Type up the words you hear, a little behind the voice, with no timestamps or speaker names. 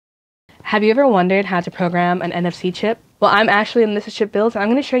Have you ever wondered how to program an NFC chip? Well, I'm Ashley and this is Chip Builds, and I'm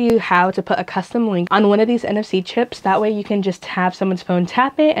going to show you how to put a custom link on one of these NFC chips. That way you can just have someone's phone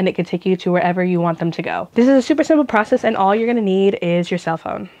tap it and it can take you to wherever you want them to go. This is a super simple process and all you're going to need is your cell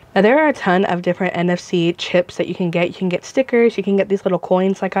phone. Now there are a ton of different NFC chips that you can get. You can get stickers, you can get these little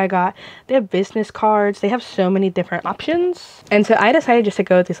coins like I got. They have business cards, they have so many different options. And so I decided just to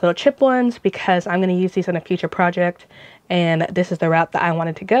go with these little chip ones because I'm going to use these on a future project. And this is the route that I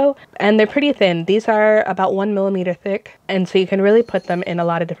wanted to go. And they're pretty thin. These are about 1 millimeter thick. And so you can really put them in a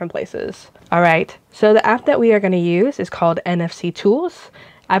lot of different places. All right, so the app that we are going to use is called NFC Tools.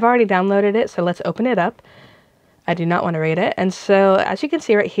 I've already downloaded it, so let's open it up. I do not want to rate it. And so as you can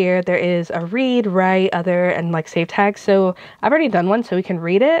see right here, there is a read, write, other, and like save tags. So I've already done one so we can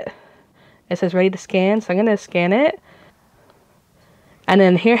read it. It says ready to scan, so I'm going to scan it. And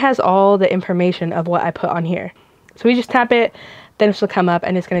then here has all the information of what I put on here. So we just tap it, then this will come up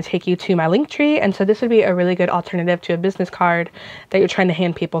and it's going to take you to my link tree. And so this would be a really good alternative to a business card that you're trying to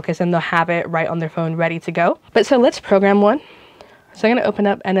hand people, because then they'll have it right on their phone ready to go. But so let's program one. So I'm going to open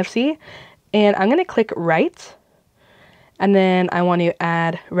up NFC and I'm going to click write. And then I want to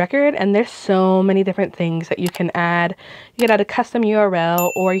add record, and there's so many different things that you can add. You can add a custom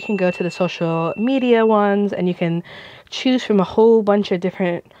URL, or you can go to the social media ones and you can choose from a whole bunch of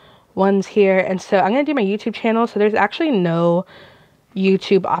different ones here. And so I'm going to do my YouTube channel. So there's actually no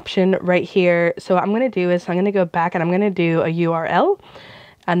YouTube option right here. So what I'm going to do is I'm going to go back and I'm going to do a URL.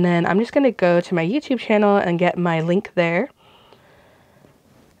 And then I'm just going to go to my YouTube channel and get my link there.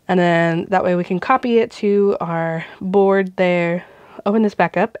 And then that way we can copy it to our board there, open this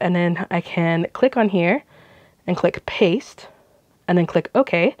back up, and then I can click on here and click paste and then click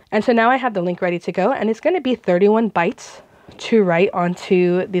OK. And so now I have the link ready to go, and it's going to be 31 bytes to write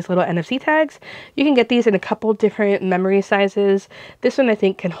onto these little NFC tags. You can get these in a couple different memory sizes. This one I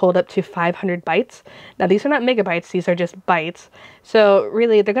think can hold up to 500 bytes. Now these are not megabytes, these are just bytes. So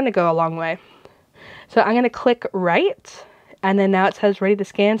really they're going to go a long way. So I'm going to click write. And then now it says ready to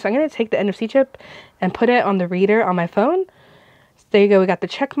scan. So I'm going to take the NFC chip and put it on the reader on my phone. So there you go. We got the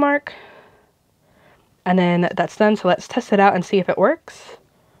check mark. And then that's done. So let's test it out and see if it works.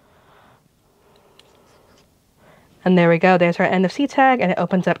 And there we go. There's our NFC tag and it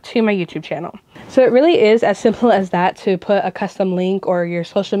opens up to my YouTube channel. So it really is as simple as that to put a custom link or your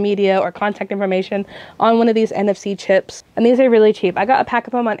social media or contact information on one of these NFC chips. And these are really cheap. I got a pack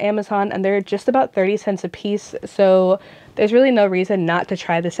of them on Amazon and they're just about 30 cents a piece. So there's really no reason not to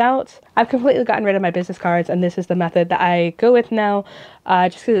try this out. I've completely gotten rid of my business cards and this is the method that I go with now,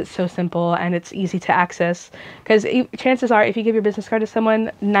 just because it's so simple and it's easy to access. Because chances are if you give your business card to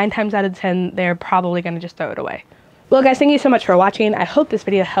someone, 9 times out of 10, they're probably going to just throw it away. Well guys, thank you so much for watching. I hope this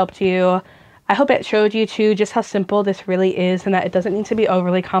video helped you. I hope it showed you too just how simple this really is and that it doesn't need to be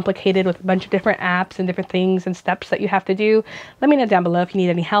overly complicated with a bunch of different apps and different things and steps that you have to do. Let me know down below if you need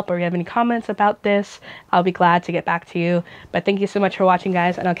any help or you have any comments about this. I'll be glad to get back to you. But thank you so much for watching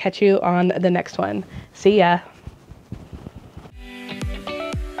guys, and I'll catch you on the next one. See ya.